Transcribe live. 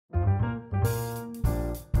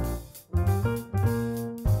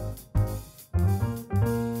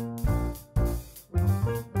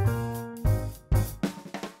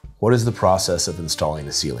What is the process of installing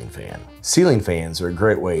a ceiling fan? Ceiling fans are a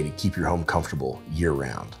great way to keep your home comfortable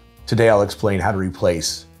year-round. Today I'll explain how to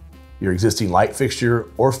replace your existing light fixture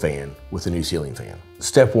or fan with a new ceiling fan.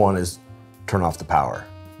 Step 1 is turn off the power.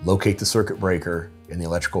 Locate the circuit breaker in the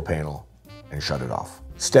electrical panel and shut it off.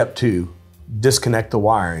 Step 2, disconnect the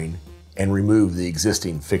wiring and remove the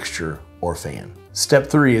existing fixture or fan. Step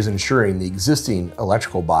 3 is ensuring the existing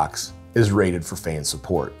electrical box is rated for fan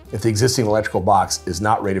support. If the existing electrical box is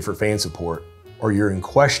not rated for fan support, or you're in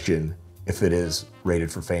question if it is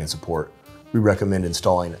rated for fan support, we recommend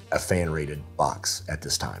installing a fan rated box at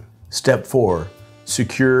this time. Step 4,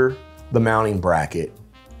 secure the mounting bracket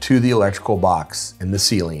to the electrical box in the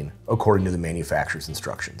ceiling according to the manufacturer's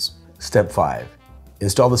instructions. Step 5,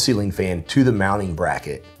 install the ceiling fan to the mounting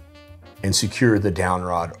bracket and secure the down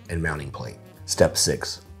rod and mounting plate. Step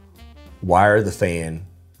 6, wire the fan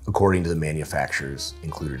according to the manufacturer's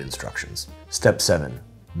included instructions. Step 7,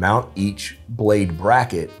 mount each blade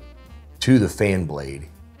bracket to the fan blade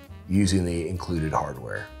using the included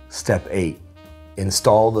hardware. Step 8,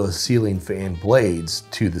 install the ceiling fan blades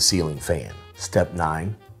to the ceiling fan. Step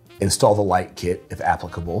 9, install the light kit if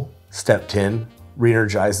applicable. Step 10,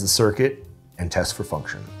 re-energize the circuit and test for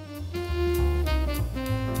function.